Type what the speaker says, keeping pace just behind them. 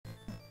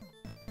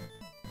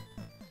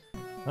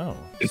Oh.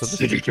 The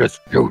city just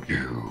showed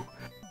you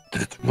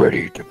that it's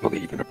ready to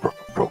believe in a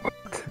perfect robot.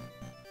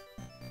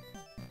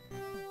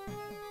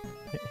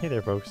 Hey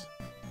there, folks.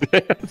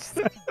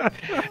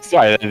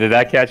 Sorry, did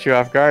that catch you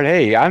off guard?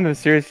 Hey, I'm the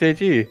Serious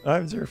AG.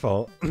 I'm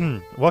Zerfall.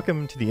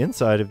 Welcome to the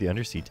inside of the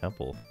Undersea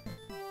Temple.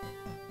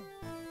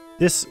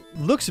 This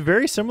looks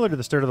very similar to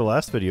the start of the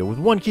last video, with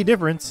one key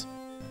difference.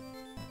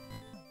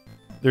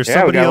 There's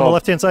somebody on the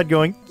left-hand side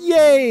going,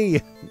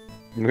 yay!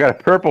 We got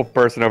a purple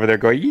person over there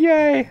going,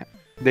 yay!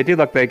 They do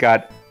look, they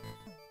got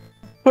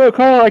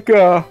kind of like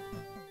a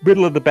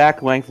middle of the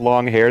back length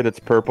long hair that's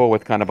purple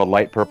with kind of a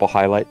light purple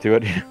highlight to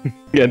it.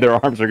 And their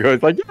arms are going,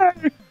 it's like,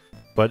 yay!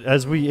 But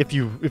as if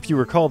you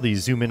recall, the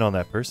zoom in on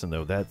that person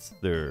though, that's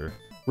their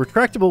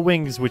retractable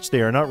wings, which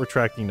they are not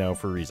retracting now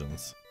for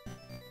reasons.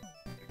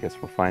 I guess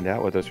we'll find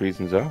out what those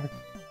reasons are.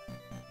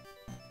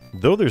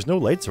 Though there's no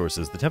light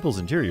sources, the temple's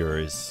interior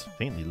is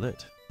faintly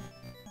lit.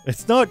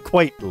 It's not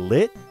quite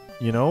lit,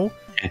 you know,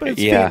 but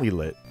it's faintly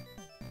lit.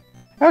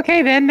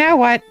 Okay then, now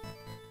what?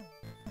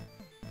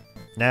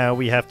 Now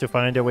we have to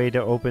find a way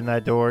to open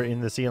that door in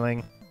the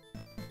ceiling.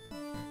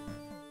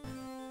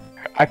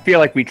 I feel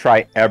like we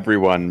try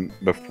everyone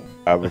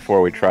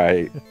before we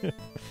try.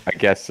 I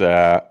guess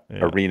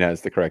Arena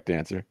is the correct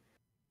answer.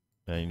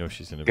 You know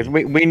she's gonna be. Because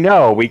we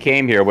know we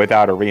came here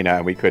without Arena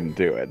and we couldn't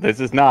do it. This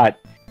is not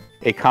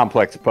a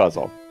complex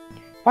puzzle.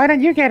 Why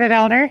don't you get it,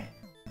 Elner?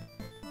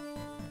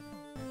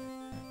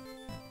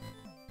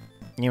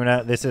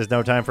 Yuna, this is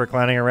no time for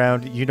clowning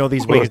around. You know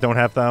these wings don't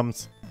have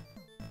thumbs.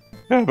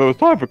 Yeah, if it was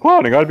time for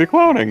clowning, I'd be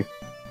clowning.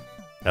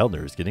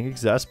 Elner is getting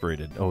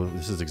exasperated. Oh,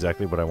 this is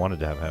exactly what I wanted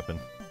to have happen.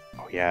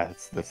 Oh yeah,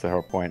 that's the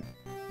whole point.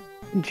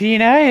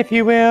 Gina, if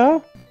you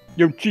will.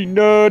 Yo,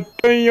 Gina,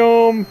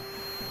 damn.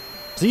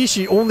 See,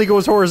 she only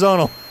goes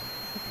horizontal.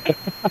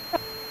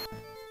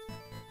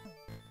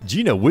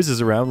 Gina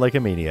whizzes around like a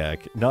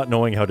maniac, not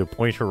knowing how to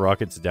point her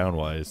rockets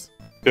downwise.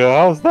 Yeah,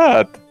 how's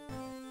that?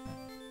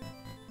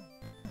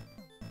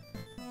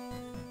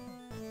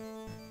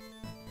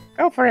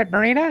 Go for it,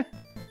 Marina.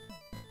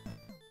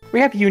 We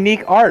have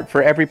unique art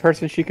for every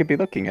person she could be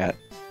looking at.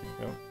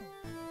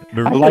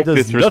 Marina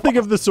does nothing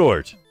of the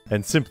sort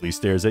and simply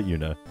stares at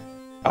Yuna.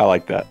 I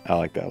like that. I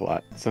like that a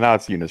lot. So now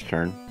it's Yuna's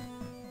turn.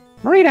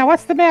 Marina,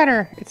 what's the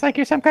matter? It's like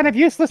you're some kind of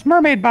useless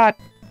mermaid bot.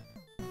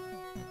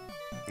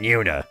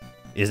 Yuna,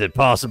 is it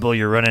possible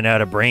you're running out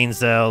of brain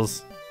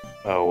cells?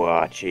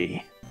 Oh,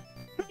 gee.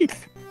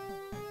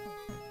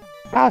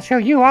 I'll show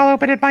you. I'll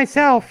open it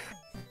myself.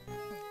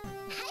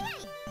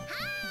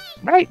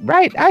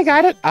 Right. I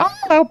got it. I'll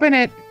open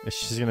it. Is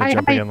she gonna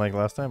jump again like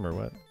last time, or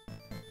what?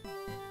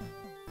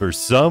 For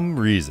some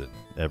reason,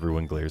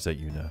 everyone glares at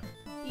Yuna.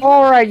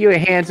 Alright, you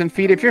hands and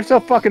feet. If you're so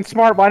fucking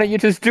smart, why don't you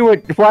just do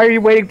it? Why are you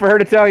waiting for her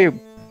to tell you?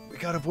 We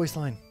got a voice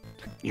line.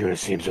 Yuna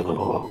seems a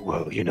little,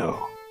 well, you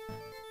know.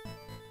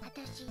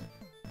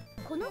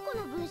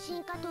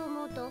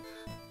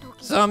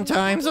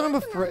 Sometimes I'm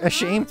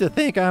ashamed to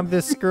think I'm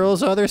this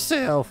girl's other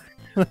self.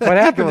 What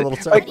happened?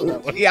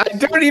 Yeah, I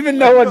don't even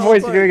know what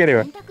voice you're doing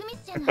anyway.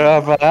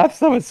 Perhaps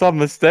there was some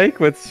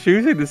mistake with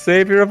choosing the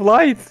savior of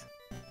light.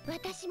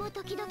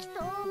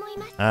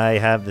 I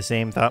have the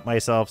same thought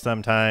myself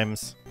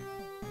sometimes.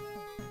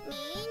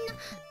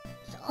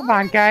 Come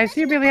on, guys.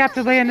 You really have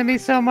to lay into me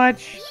so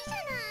much.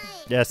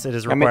 Yes, it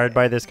is required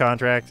by this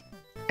contract.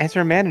 As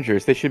her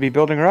managers, they should be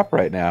building her up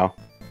right now.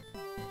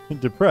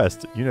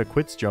 Depressed, Yuna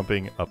quits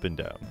jumping up and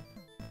down.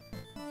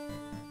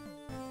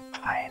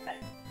 Fine.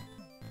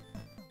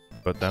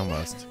 But thou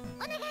must.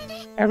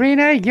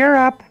 Arena, you're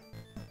up.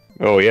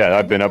 Oh yeah,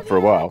 I've been up for a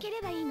while.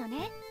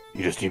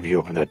 You just need me to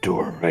open that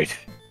door, right?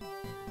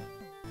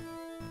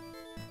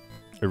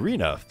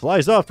 Arena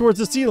flies off towards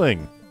the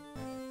ceiling.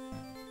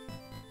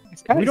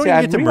 We don't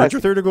even get to merge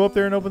with her to go up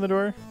there and open the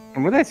door?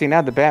 And what I see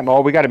now, the Batman...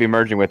 Oh, we got to be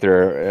merging with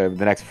her.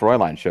 The next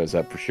Fräulein shows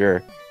up for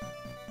sure.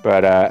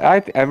 But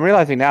I'm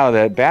realizing now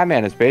that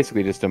Batman is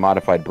basically just a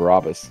modified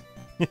Barabbas.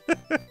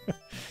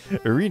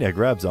 Arena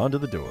grabs onto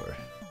the door.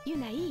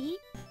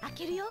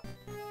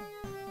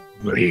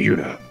 Ready,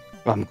 Yuna.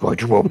 I'm going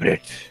to open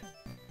it.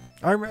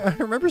 I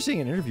remember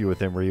seeing an interview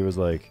with him where he was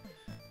like,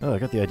 oh, I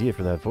got the idea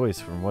for that voice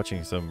from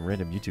watching some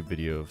random YouTube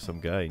video of some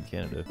guy in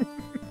Canada.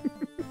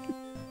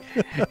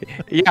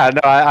 Yeah,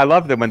 no, I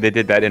love them when they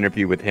did that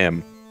interview with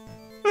him.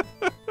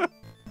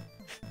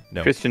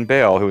 No. Christian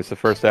Bale, who was the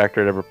first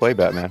actor to ever play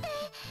Batman.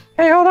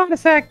 Hey, hold on a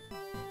sec.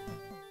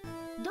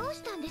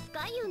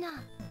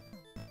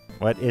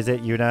 What is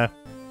it, Yuna?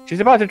 She's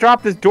about to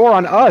drop this door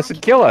on us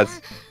and kill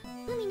us.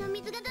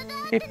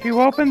 If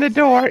you open the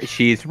door,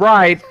 she's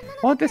right.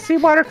 Won't the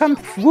seawater come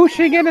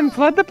whooshing in and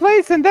flood the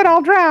place, and then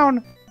I'll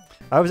drown?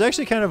 I was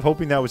actually kind of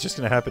hoping that was just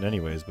going to happen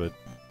anyways, but...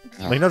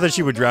 Like, not that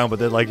she would drown, but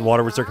then, like,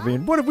 water would start coming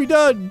in. What have we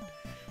done?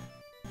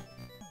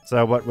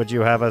 So, what would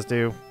you have us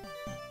do?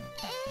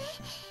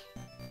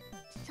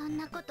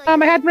 I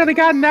hadn't really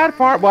gotten that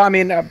far. Well, I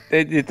mean,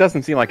 it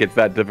doesn't seem like it's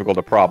that difficult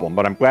a problem,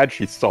 but I'm glad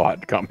she saw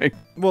it coming.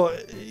 Well,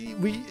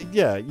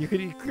 yeah, you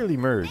could clearly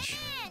merge.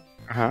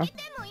 Uh-huh.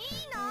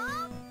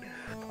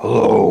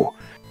 Hello.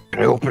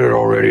 Can I open it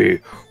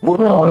already?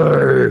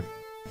 Why?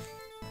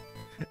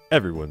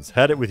 Everyone's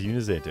had it with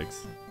Yuna's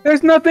antics.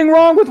 There's nothing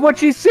wrong with what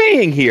she's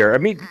saying here. I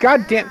mean,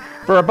 goddamn,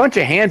 for a bunch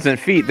of hands and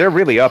feet, they're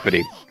really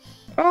uppity.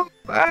 Oh,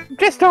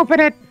 just open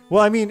it.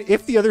 Well, I mean,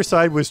 if the other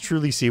side was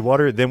truly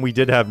seawater, then we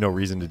did have no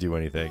reason to do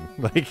anything.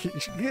 Like,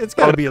 it's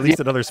got to be at least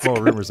another small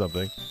room or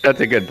something.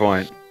 That's a good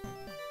point.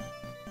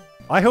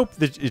 I hope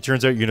that it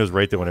turns out Yuna's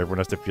right, though, when everyone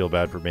has to feel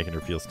bad for making her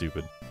feel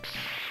stupid.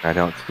 I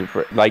don't...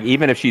 Like,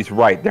 even if she's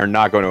right, they're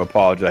not going to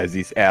apologize,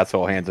 these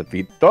asshole hands and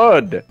feet.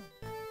 Thud!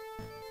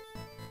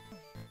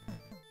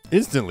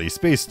 Instantly,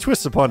 space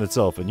twists upon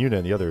itself, and Yuna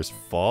and the others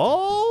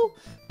fall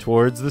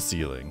towards the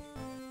ceiling.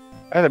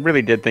 I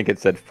really did think it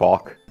said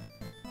Falk.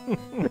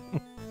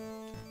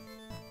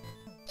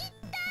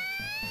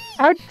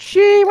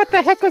 Ouchie! What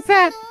the heck was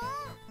that?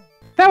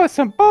 That was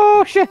some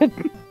bullshit!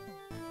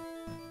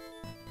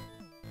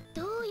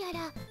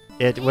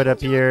 It would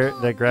appear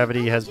that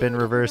gravity has been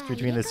reversed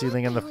between the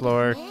ceiling and the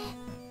floor.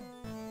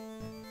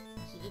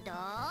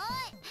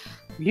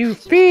 You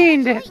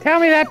fiend! Tell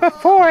me that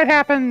before it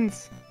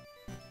happens!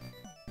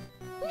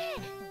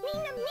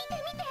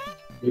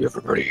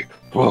 Everybody,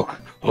 look,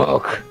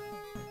 look.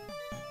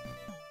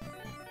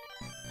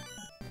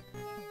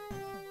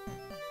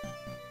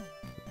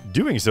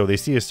 Doing so, they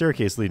see a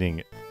staircase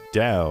leading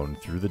down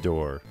through the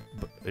door.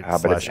 But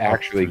it's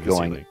actually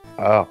going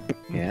up.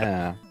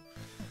 Yeah.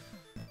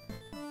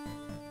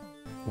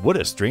 What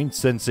a strange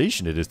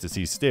sensation it is to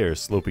see stairs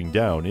sloping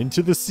down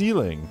into the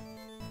ceiling.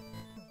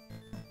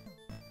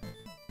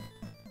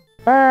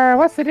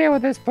 What's the deal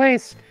with this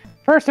place?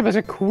 First it was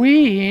a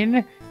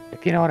queen,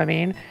 if you know what I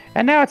mean,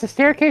 and now it's a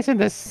staircase in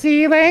the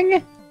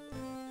ceiling?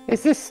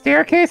 Is this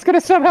staircase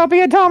gonna somehow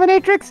be a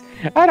dominatrix?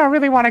 I don't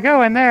really want to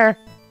go in there.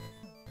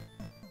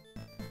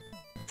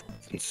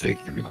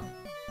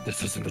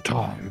 This isn't the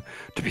time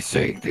to be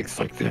saying things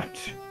like that.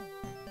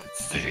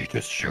 The city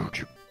just showed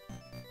you.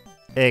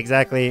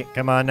 Exactly.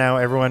 Come on now,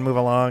 everyone move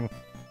along.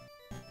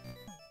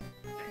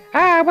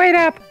 Ah, wait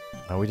up!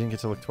 Oh, we didn't get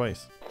to look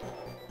twice.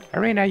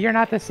 Arena, you're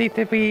not the seat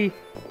that we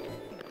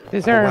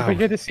deserve, wow. but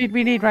you're the seat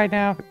we need right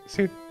now.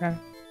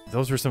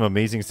 Those were some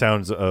amazing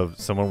sounds of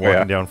someone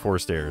walking down 4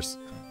 stairs.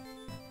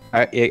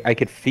 I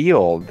could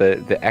feel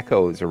the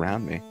echoes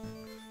around me.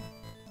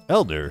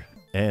 Elder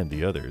and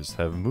the others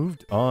have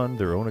moved on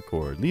their own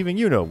accord, leaving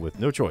Yuna with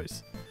no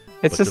choice.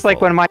 It's just like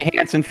when my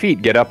hands and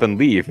feet get up and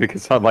leave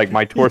because like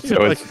my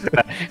torso is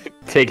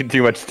taking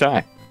too much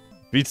time.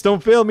 Beats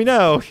don't fail me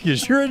now,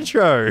 because you're in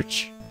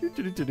charge.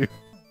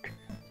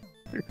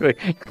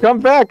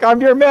 Come back,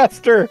 I'm your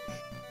master.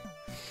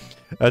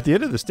 At the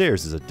end of the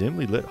stairs is a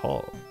dimly lit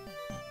hall.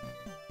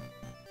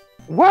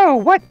 Whoa,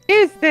 what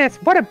is this?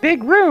 What a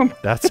big room!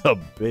 That's a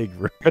big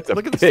room. That's a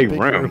big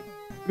room.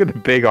 Look at the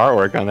big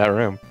artwork on that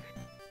room.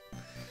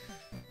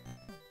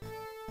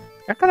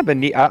 That's kind of a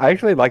neat. I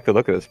actually like the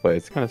look of this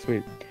place. It's kind of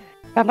sweet.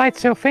 That light's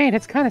so faint,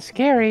 it's kind of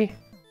scary.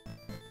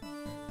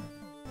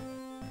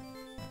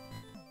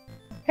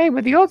 Hey,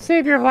 would the old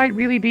savior of light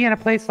really be in a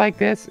place like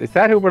this? Is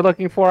that who we're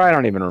looking for? I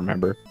don't even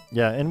remember.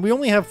 Yeah, and we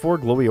only have 4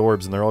 glowy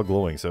orbs, and they're all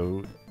glowing,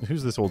 so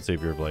who's this old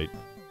savior of light?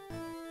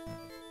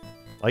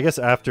 I guess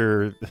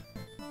after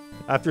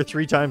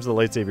 3 times the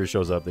lightsaber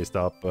shows up, they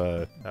stop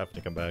having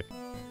to come back.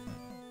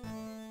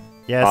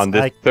 Yes, on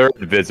this third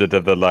visit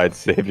of the light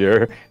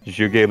savior,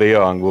 Zhuge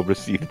Liang will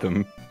receive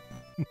them.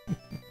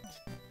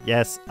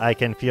 Yes, I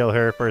can feel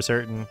her for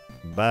certain,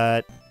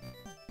 but...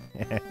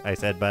 I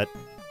said but.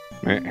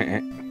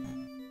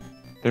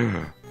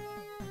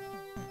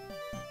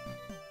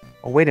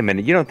 Oh, wait a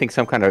minute. You don't think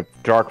some kind of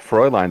dark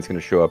Fräulein's going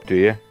to show up, do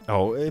you?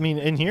 Oh, I mean,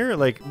 in here,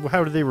 like,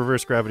 how do they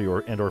reverse gravity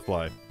or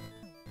fly?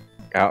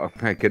 Oh,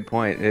 good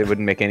point. It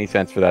wouldn't make any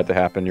sense for that to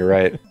happen. You're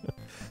right.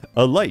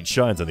 A light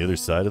shines on the other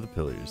side of the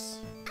pillars.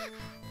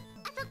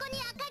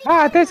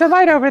 Ah, there's a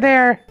light over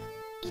there!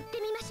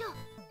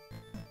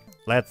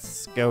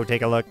 Let's go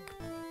take a look.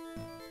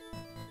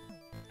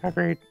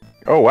 Agreed.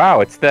 Oh wow,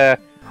 it's the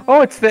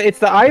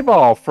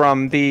eyeball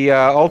from the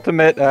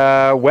ultimate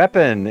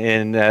weapon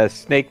in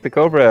Snake the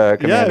Cobra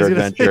Commander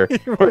Adventure.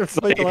 It's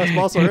like the last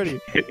boss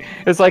already.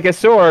 It's like a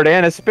sword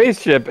and a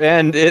spaceship,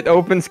 and it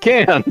opens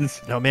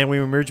cans. Oh man, we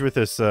merge with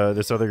this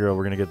this other girl.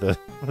 We're gonna get the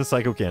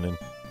psycho cannon.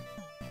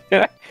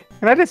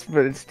 Can I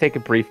just take a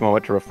brief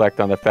moment to reflect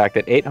on the fact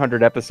that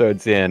 800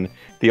 episodes in,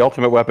 the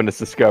ultimate weapon is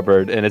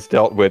discovered and it's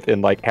dealt with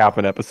in like half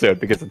an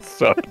episode because it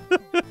sucked.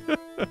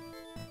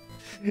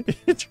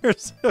 It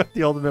turns out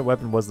the ultimate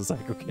weapon was the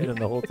psycho cannon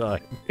the whole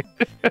time.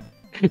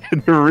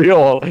 The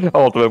real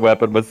ultimate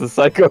weapon was the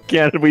psycho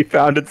cannon we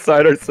found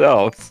inside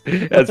ourselves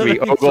as we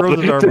ogled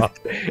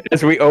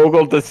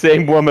the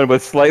same woman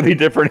with slightly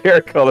different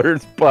hair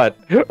colors, but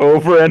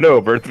over and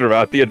over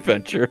throughout the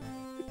adventure.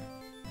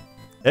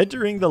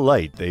 Entering the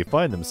light, they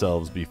find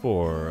themselves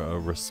before a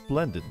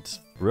resplendent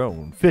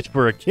throne fit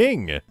for a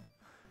king.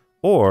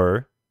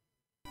 Or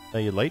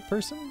a light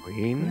person?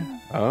 Queen?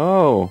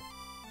 Oh.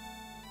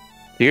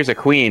 Here's a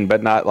queen,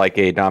 but not like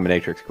a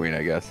dominatrix queen,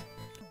 I guess.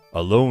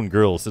 A lone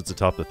girl sits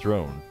atop the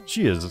throne.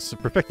 She has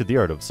perfected the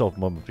art of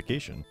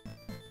self-mummification.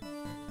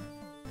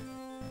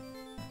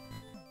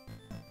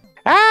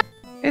 Ah!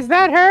 Is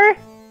that her?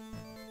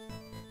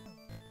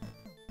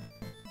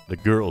 The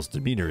girl's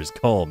demeanor is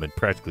calm and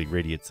practically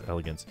radiates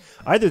elegance.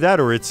 Either that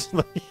or it's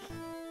like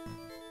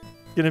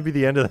gonna be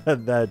the end of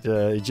that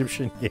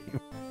Egyptian game.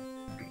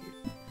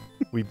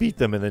 We beat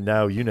them and then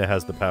now Yuna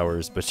has the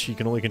powers, but she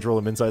can only control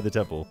them inside the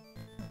temple.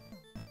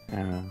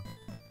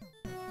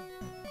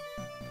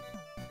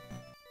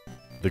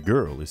 The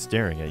girl is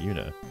staring at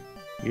Yuna.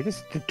 You're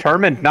just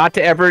determined not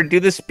to ever do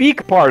the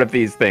speak part of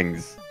these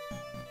things.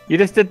 You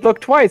just did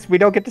look twice. We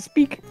don't get to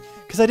speak.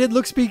 Because I did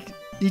look speak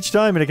each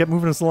time and it kept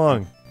moving us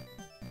along.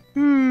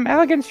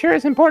 Elegance sure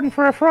is important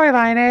for a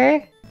Fräulein,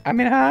 eh? I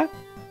mean, huh?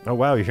 Oh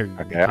wow, you're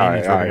Okay,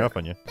 rubbing off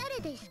on you.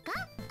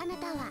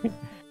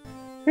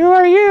 Who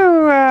are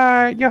you,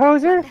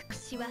 Yehoser?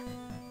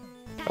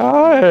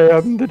 I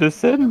am the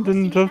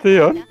descendant of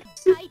the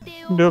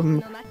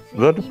kingdom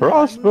that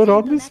prospered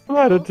on this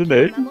planet in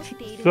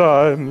ancient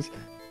times.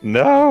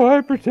 Now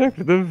I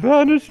protect the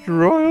vanished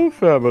royal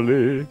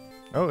family.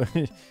 Oh,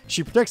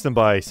 she protects them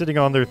by sitting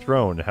on their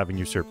throne, having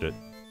usurped it.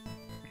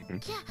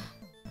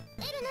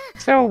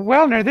 So,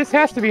 Wellner, this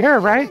has to be her,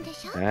 right?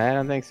 I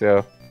don't think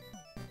so.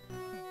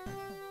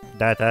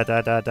 Dot.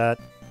 The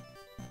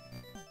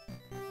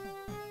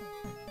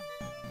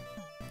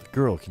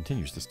girl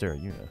continues to stare at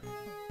Yuna.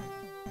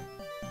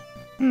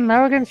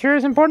 Elegance sure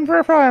is important for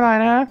a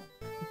Fräulein, huh?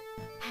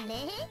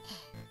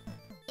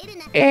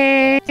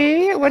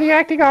 Hey, what are you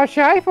acting all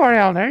shy for,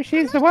 Elner?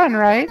 She's the one,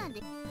 right?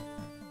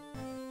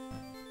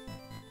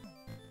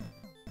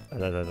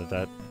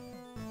 Dot.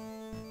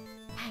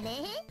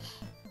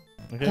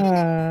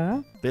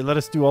 Okay. They let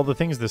us do all the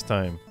things this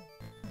time.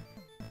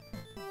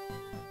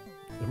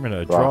 I'm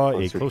gonna draw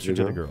a closer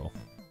to the girl.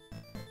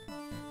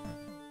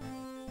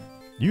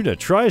 Yuna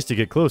tries to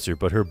get closer,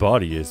 but her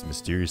body is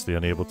mysteriously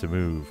unable to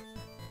move.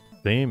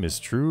 Same is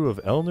true of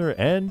Elner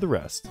and the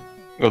rest.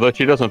 Although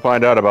she doesn't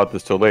find out about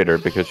this till later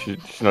because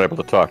she's not able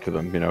to talk to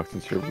them, you know,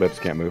 since her lips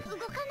can't move.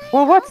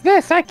 Well, what's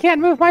this? I can't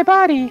move my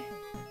body.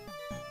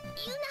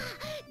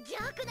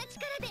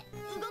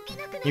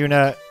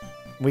 Yuna,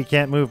 we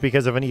can't move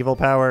because of an evil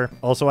power.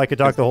 Also, I could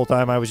talk the whole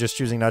time. I was just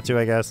choosing not to,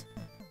 I guess.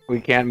 We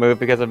can't move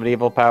because of an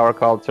evil power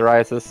called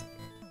psoriasis.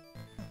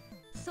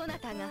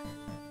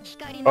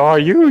 Are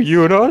you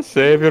Yuna,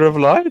 savior of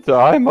light?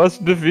 I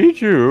must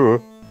defeat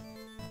you.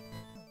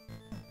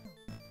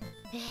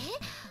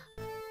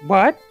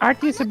 What?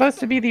 Aren't you supposed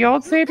to be the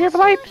old savior of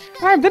light?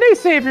 I'm the new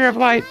savior of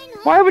light.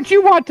 Why would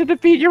you want to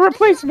defeat your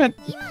replacement?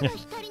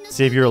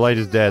 Savior of light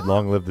is dead.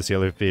 Long live the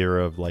savior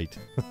of light.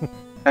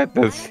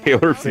 The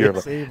sailor fear.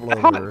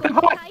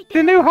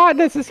 The new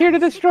hotness is here to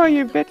destroy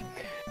you, bitch.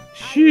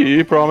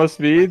 She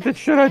promised me that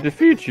should I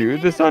defeat you,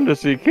 this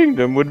undersea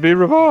kingdom would be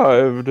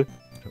revived.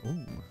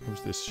 Ooh,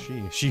 who's this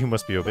she? She who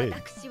must be obeyed.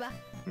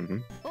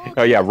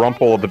 Oh yeah,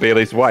 Rumpole, the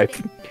Bailey's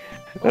wife.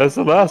 As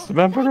the last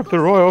member of the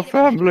royal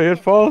family, it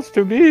falls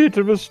to me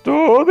to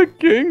restore the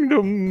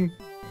kingdom.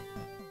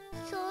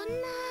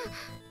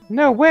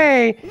 No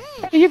way!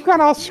 You've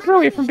gone all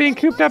screwy from being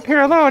cooped up here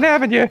alone,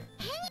 haven't you?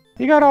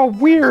 You got all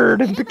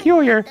weird and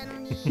peculiar.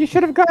 You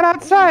should have gone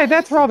outside.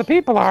 That's where all the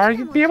people are.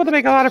 You'd be able to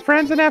make a lot of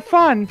friends and have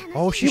fun.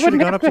 Oh, she should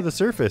have gone up to the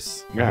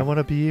surface. Yeah. I want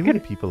to be where the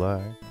people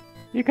are.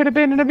 You could have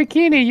been in a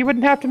bikini. You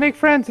wouldn't have to make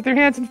friends with your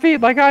hands and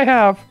feet like I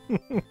have.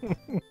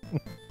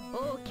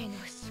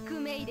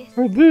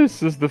 For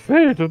this is the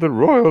fate of the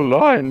royal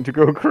line, to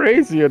go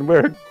crazy and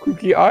wear a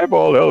kooky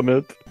eyeball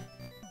helmet.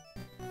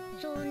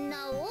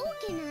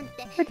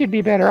 But you'd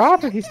be better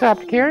off if you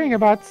stopped caring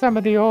about some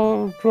of the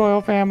old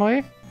royal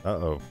family.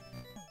 Uh-oh.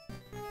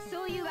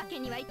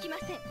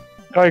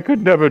 I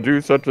could never do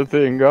such a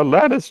thing. A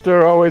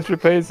Lannister always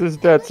repays his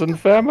debts, and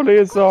family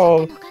is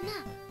all.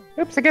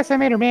 Oops, I guess I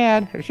made her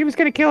mad. She was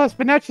gonna kill us,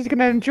 but now she's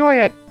gonna enjoy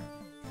it.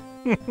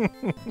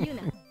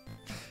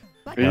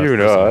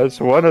 Yuna, as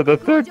one of the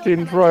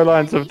 13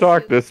 Fräuleins of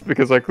Darkness,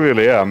 because I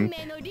clearly am,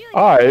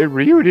 I,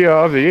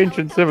 Ryudia of the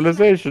ancient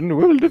civilization,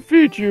 will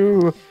defeat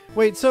you.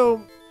 Wait, so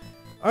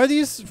are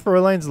these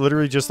Fräuleins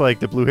literally just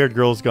like the blue-haired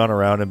girl's gone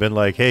around and been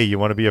like, hey, you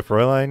want to be a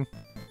Fräulein?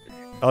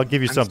 I'll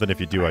give you something if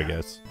you do, I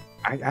guess.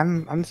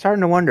 I'm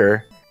starting to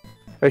wonder.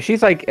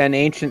 She's like an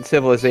ancient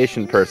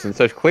civilization person,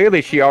 so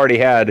clearly she already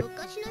had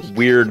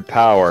weird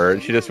power.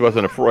 She just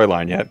wasn't a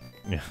Fräulein yet.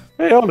 Yeah.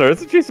 Hey, Elner,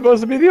 isn't she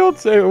supposed to be the old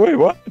savior? Wait,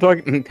 what?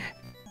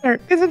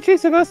 Isn't she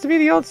supposed to be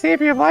the old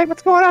savior of light?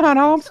 What's going on,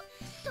 Holmes?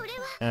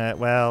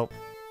 Well...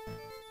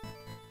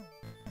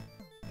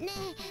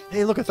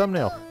 Hey, look, a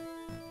thumbnail.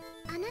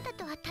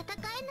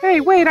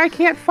 Hey, wait, I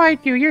can't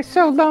fight you. You're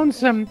so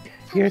lonesome.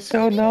 You're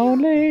so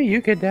lonely,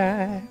 you could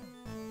die.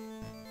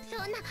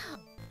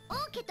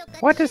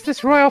 What does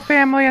this royal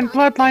family and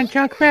bloodline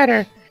junk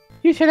matter?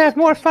 You should have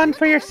more fun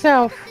for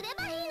yourself.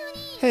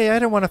 Hey, I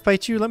don't want to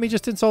fight you. Let me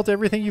just insult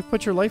everything you've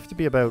put your life to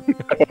be about.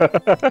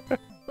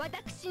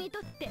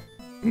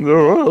 The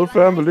royal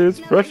family is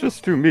precious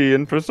to me,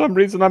 and for some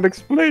reason I'm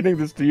explaining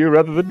this to you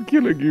rather than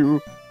killing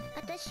you.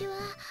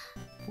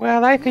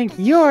 Well, I think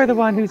you're the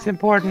one who's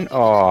important.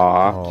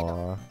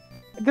 Aww.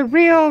 The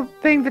real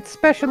thing that's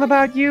special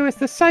about you is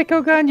the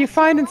psycho gun you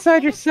find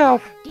inside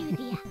yourself.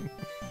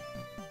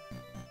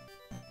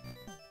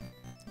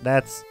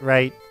 That's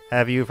right.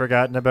 Have you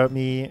forgotten about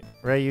me,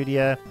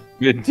 Ryudia?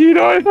 Indeed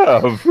I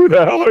have. Who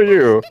the hell are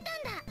you?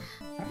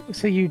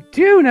 So you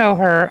do know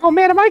her. Oh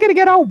man, am I gonna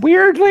get all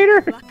weird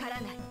later?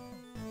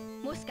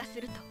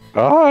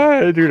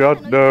 I do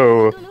not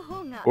know.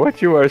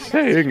 What you are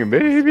saying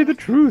may be the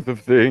truth of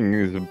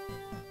things.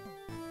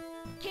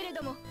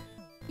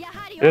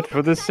 Yet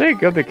for the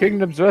sake of the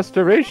kingdom's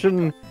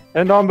restoration,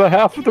 and on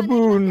behalf of the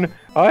moon,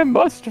 I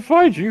must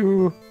fight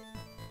you.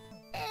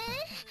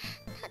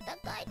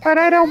 But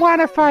I don't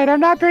want to fight. I'm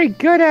not very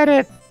good at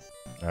it.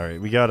 All right,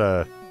 we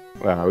gotta.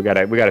 Well, we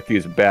gotta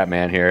fuse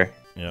Batman here.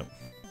 Yep.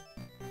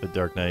 The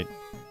Dark Knight.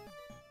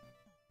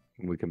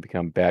 We can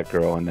become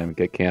Batgirl and then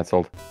get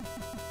canceled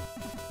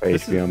by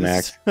HBO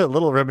Max. This is a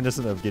little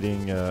reminiscent of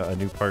getting a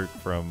new part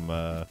from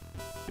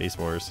Base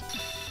Wars.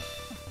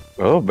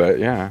 A little bit,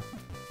 yeah.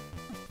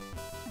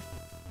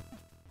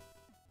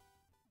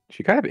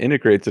 She kind of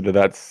integrates into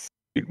that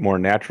suit more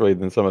naturally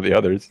than some of the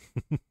others.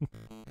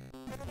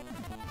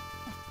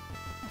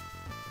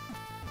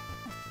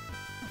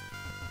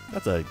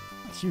 That's a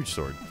huge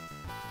sword.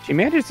 She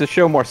manages to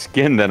show more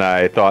skin than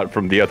I thought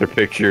from the other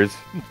pictures.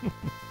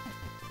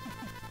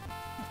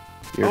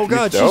 Oh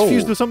god, she's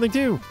fused with something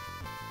too!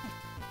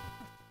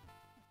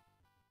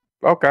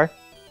 Okay.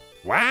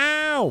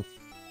 Wow!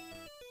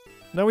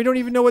 Now we don't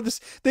even know what this...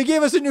 They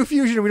gave us a new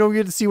fusion and we don't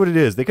get to see what it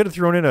is. They could have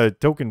thrown in a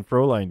token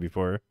Fräulein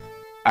before.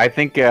 I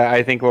think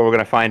what we're going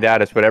to find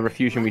out is whatever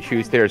fusion we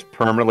choose there is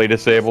permanently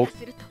disabled.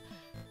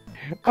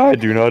 I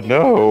do not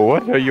know.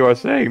 What you are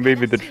saying may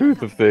be the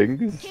truth of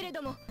things.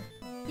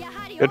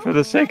 And for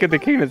the sake of the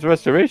kingdom's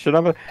restoration,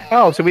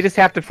 Oh, so we just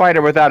have to fight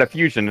her without a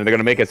fusion, and they're going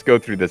to make us go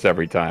through this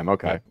every time.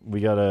 Okay.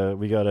 We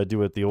gotta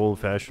do it the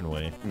old-fashioned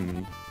way.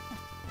 Mm.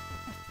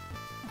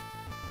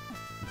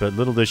 But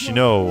little does she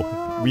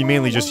know, we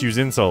mainly just use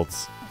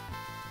insults.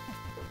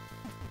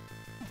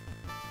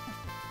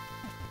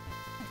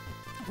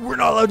 We're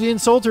not allowed to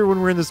insult her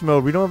when we're in this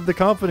mode. We don't have the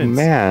confidence.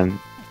 Man.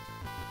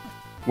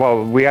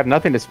 Well, we have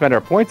nothing to spend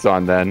our points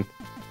on then.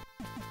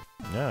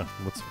 Yeah.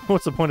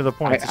 What's the point of the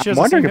points? I'm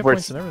wondering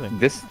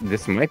if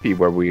this might be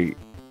where we,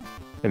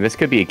 and this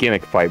could be a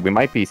gimmick fight. We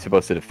might be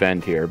supposed to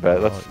defend here,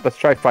 but let's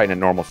try fighting in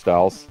normal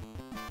styles.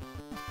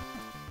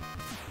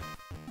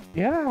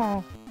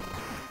 Yeah.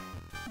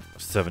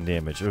 7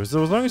 damage. So as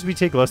long as we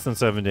take less than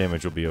 7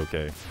 damage, we'll be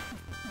okay.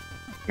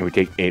 And we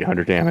take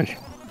 800 damage.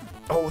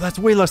 Oh, that's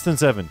way less than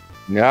 7.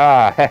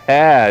 Ah,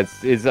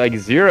 it's like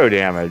 0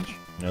 damage.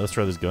 Now let's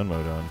try this gun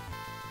mode on.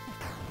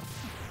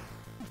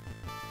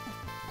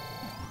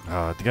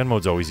 The gun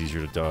mode's always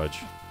easier to dodge.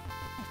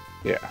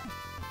 Yeah.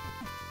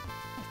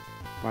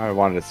 I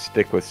wanted to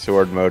stick with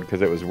sword mode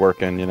because it was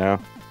working, you know?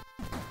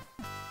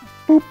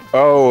 Boop.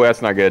 Oh,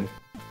 that's not good.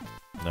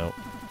 No.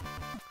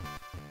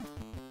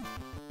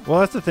 Well,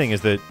 that's the thing,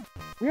 is that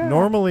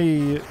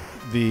normally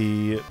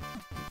the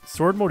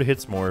sword mode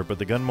hits more, but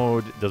the gun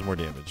mode does more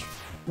damage.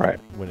 Right.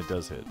 When it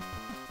does hit.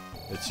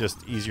 It's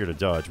just easier to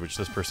dodge, which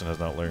this person has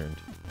not learned.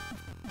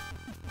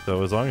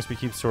 So as long as we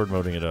keep sword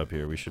moding it up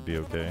here, we should be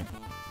okay.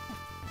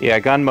 Yeah,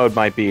 gun mode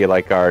might be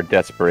like our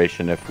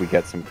desperation if we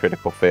get some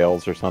critical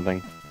fails or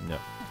something. No.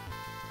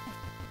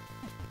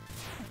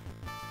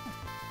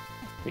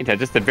 You know,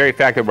 just the very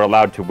fact that we're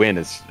allowed to win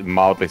is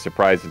mildly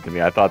surprising to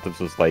me. I thought this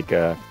was like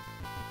going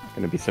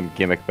to be some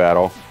gimmick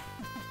battle.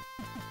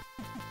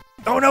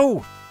 Oh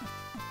no!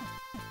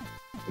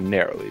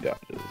 Narrowly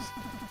dodges.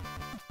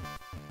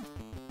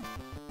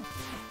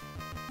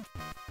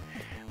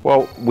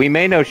 Well, we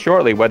may know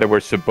shortly whether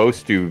we're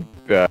supposed to...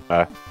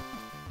 I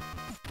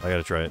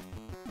gotta try it.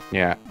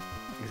 Yeah.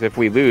 Because if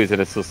we lose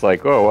and it's just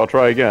like, oh, I'll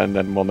try again,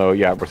 then we'll know,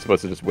 yeah, we're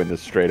supposed to just win this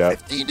straight up.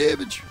 15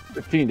 damage!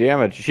 15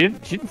 damage. She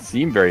didn't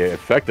seem very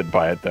affected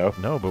by it, though.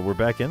 No, but we're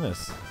back in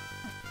this.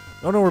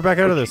 Oh no, we're back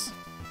out of this.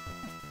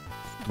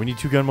 We need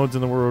 2 gun modes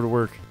in the world to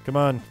work. Come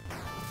on.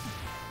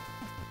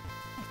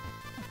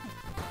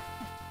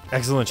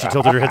 Excellent, she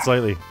tilted her head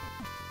slightly.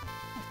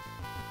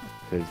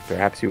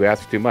 Perhaps you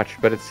asked too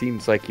much, but it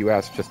seems like you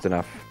asked just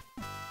enough.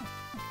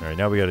 Alright,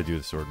 now we gotta do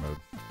the sword mode.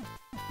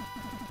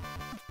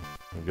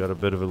 We've got a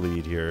bit of a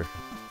lead here.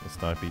 Let's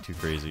not be too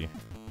crazy.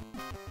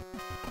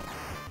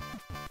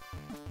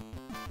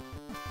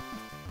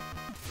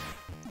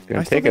 It's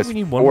going to take us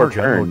 4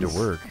 turns. To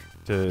work.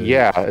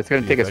 Yeah, it's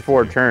going to take us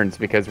 4 turns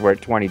because we're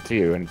at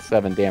 22 and it's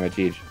 7 damage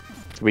each.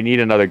 So we need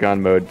another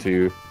gun mode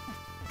to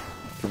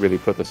really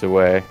put this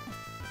away.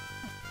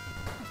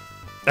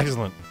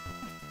 Excellent.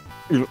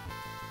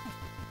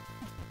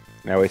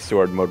 Now a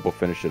sword mode will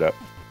finish it up.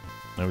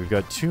 Now we've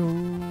got 2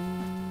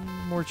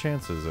 more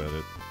chances at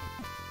it.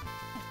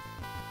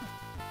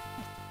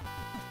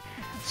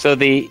 So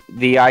the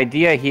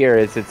idea here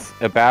is it's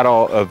a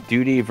battle of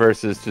duty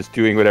versus just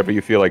doing whatever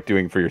you feel like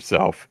doing for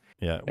yourself.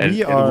 Yeah,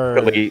 we are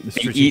really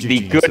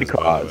the good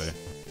cause.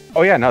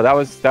 Oh yeah, no, that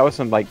was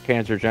some like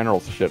Panzer General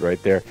shit right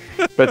there.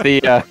 But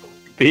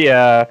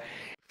the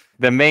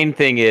main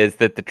thing is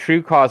that the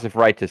true cause of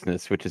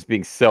righteousness, which is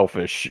being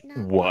selfish,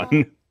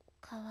 won.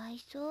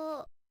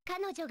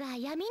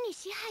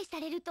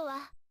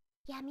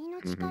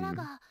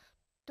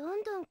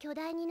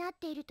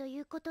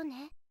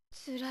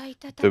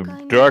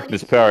 The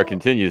darkness power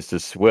continues to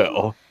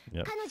swell.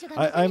 Yep.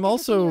 I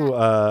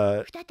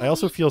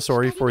also feel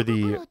sorry for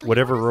the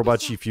whatever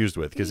robot she fused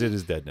with, because it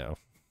is dead now.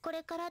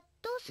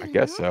 I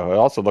guess so. It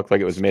also looked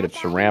like it was made of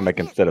ceramic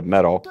instead of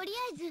metal.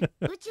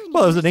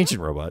 Well, it was an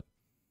ancient robot.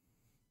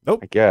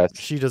 Nope. I guess.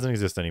 She doesn't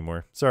exist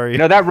anymore. Sorry. You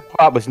know, that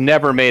robot was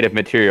never made of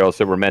materials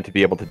that were meant to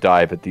be able to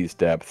dive at these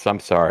depths. I'm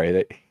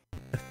sorry.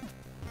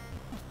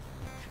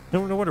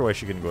 No wonder why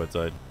she couldn't go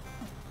outside.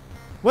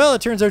 Well,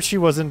 it turns out she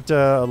wasn't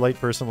a light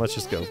person. Let's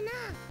just go.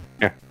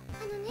 Yeah.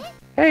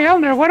 Hey,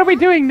 Elner, what are we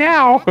doing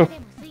now?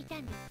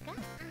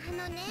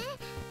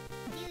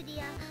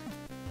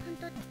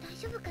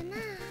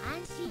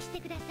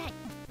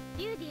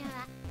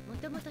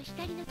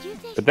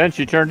 But then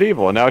she turned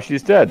evil, and now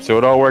she's dead, so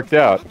it all worked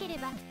out.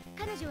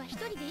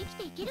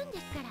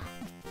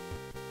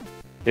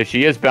 If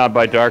she is bound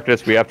by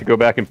darkness, we have to go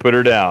back and put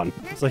her down.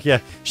 It's like, yeah,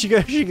 she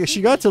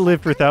got to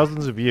live for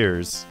thousands of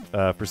years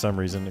for some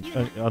reason,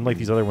 unlike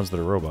these other ones that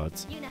are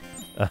robots.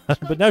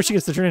 But now she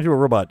gets to turn into a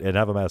robot and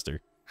have a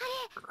master.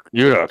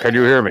 Yuna, can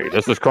you hear me?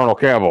 This is Colonel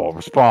Campbell.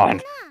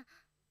 Respond.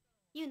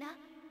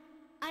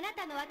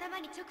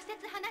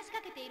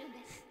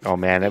 Oh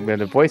man, when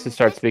the voices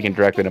start speaking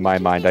directly to my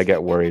mind, I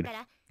get worried.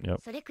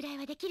 Yep.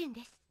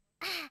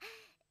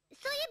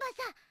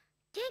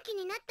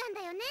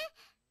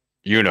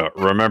 Yuna,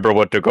 remember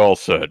what de Gaulle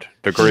said.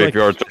 The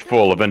graveyards are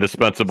full of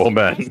indispensable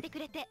men.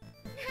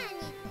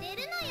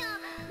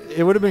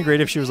 It would have been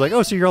great if she was like,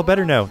 oh, so you're all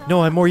better now.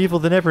 No, I'm more evil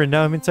than ever, and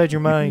now I'm inside your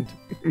mind.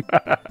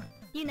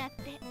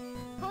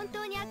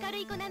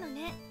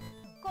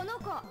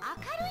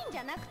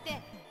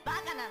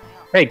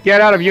 Hey, get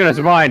out of Yuna's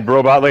mind,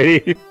 robot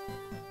lady!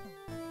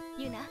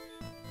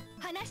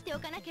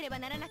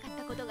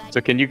 So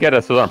can you get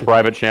us on a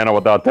private channel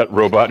without that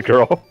robot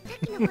girl?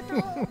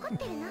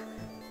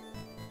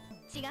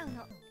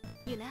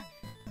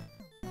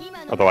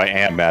 Although I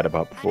am mad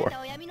about before.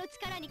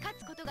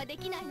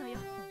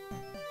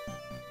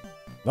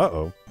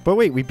 Uh-oh. But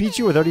wait, we beat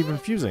you without even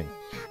fusing.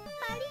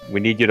 We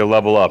need you to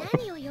level up.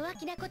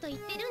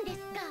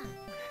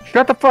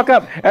 Shut the fuck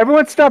up!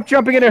 Everyone stop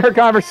jumping into her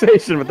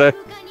conversation with the...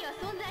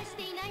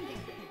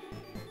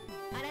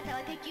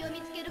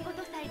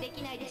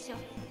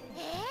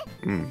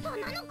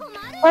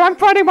 Well, I'm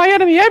finding my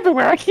enemy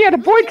everywhere. I can't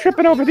avoid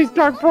tripping over these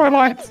dark floor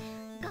lines.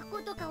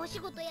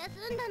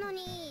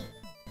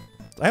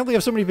 I only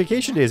have so many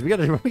vacation days. We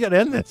gotta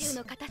end this.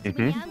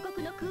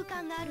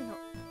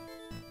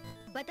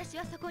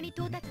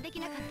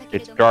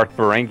 It's Darth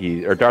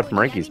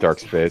Marenghi's dark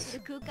space.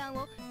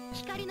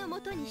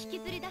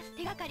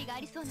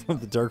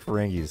 The Dark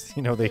Ferengis.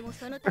 You know,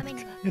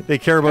 they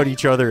care about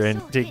each other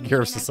and taking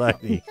care of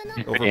society.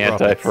 Over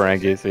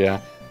Anti-Ferengis,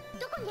 yeah.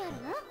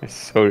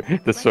 So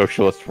the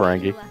socialist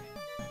Ferengi.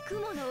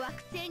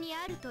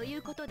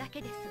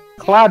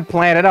 Cloud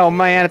Planet, oh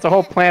man, it's a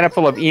whole planet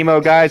full of emo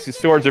guys whose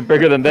swords are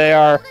bigger than they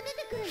are.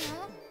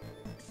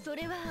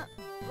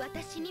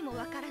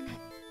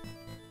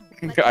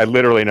 I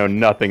literally know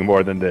nothing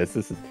more than this.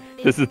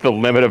 This is the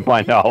limit of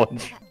my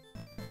knowledge.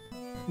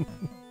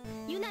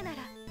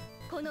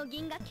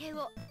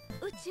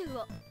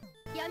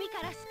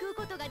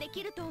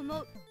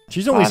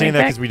 She's only saying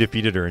that because we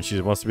defeated her, and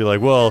she wants to be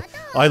like, well,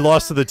 I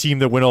lost to the team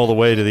that went all the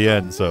way to the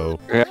end, so...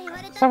 Yeah.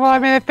 So, well, I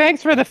mean,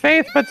 thanks for the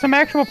faith, but some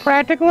actual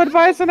practical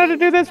advice on how to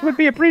do this would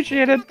be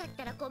appreciated.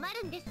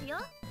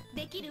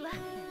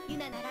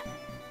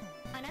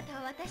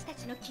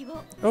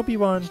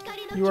 Obi-Wan,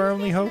 you are our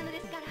only hope.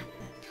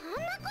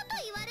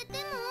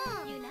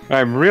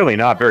 I'm really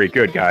not very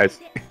good, guys.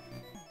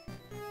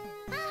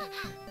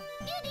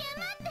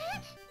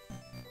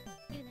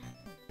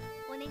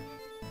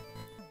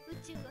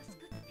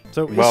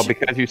 So well,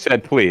 because you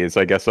said please,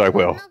 I guess I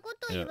will.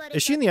 Yeah.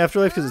 Is she in the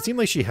afterlife? Because it seemed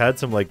like she had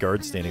some like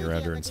guards standing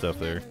around her and stuff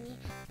there.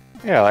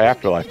 Yeah, like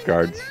afterlife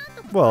guards.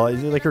 Well,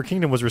 like her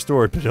kingdom was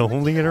restored, but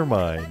only in her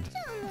mind.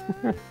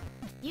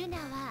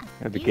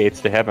 The gates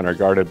to heaven are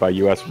guarded by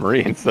U.S.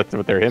 Marines. That's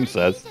what their hymn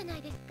says.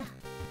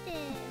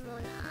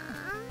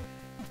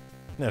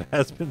 That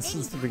has been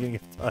since the beginning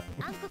of time.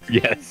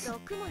 Yes.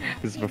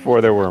 This is before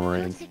there were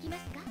Marines.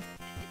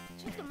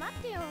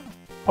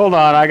 Hold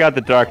on, I got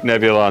the Dark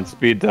Nebula on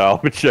speed dial.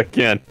 Let me check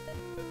in.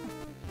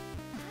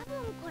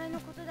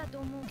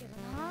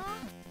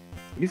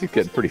 Music's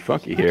getting pretty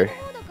funky here.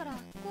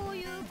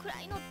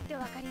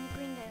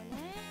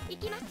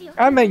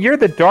 I mean, you're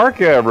the dark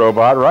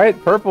robot,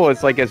 right? Purple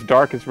is like as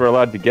dark as we're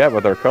allowed to get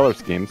with our color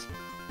schemes.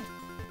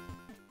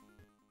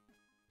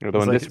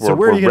 Like, this so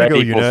where are you going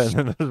to go,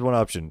 Yuna? There's one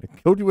option.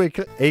 Go to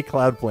a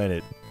cloud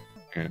planet.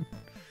 Yeah.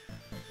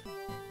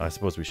 I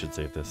suppose we should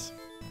save this.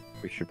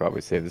 We should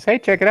probably save this. Hey,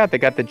 check it out. They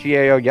got the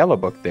GAO Yellow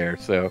Book there,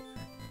 so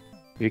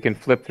you can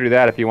flip through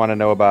that if you want to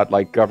know about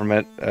like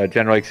government,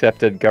 generally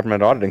accepted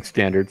government auditing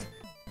standards.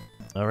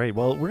 All right.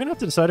 Well, we're gonna have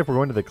to decide if we're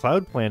going to the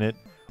Cloud Planet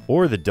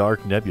or the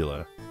Dark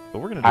Nebula. But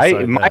we're gonna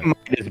decide. My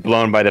mind is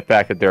blown by the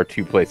fact that there are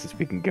two places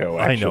we can go.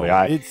 Actually,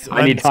 I know.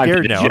 I'm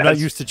scared now. I'm not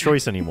used to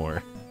choice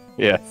anymore.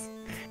 Yes.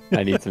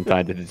 I need some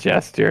time to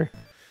digest here.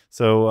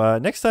 So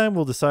next time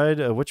we'll decide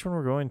which one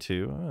we're going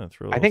to.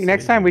 I think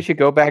next time we should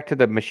go back to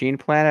the machine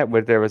planet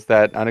where there was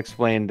that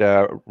unexplained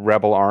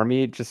rebel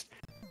army.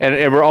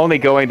 And we're only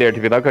going there to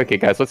be like, okay,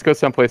 guys, let's go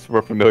someplace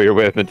we're familiar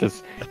with and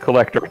just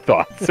collect our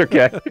thoughts.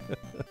 Okay,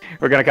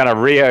 we're gonna kind of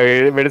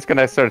we're just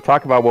gonna sort of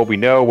talk about what we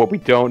know, what we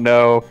don't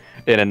know,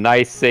 in a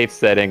nice, safe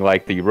setting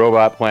like the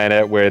robot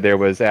planet where there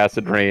was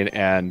acid rain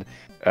and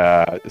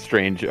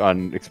strange,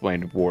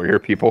 unexplained warrior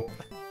people.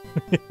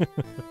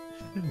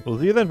 We'll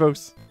see you then,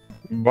 folks.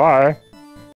 Bye.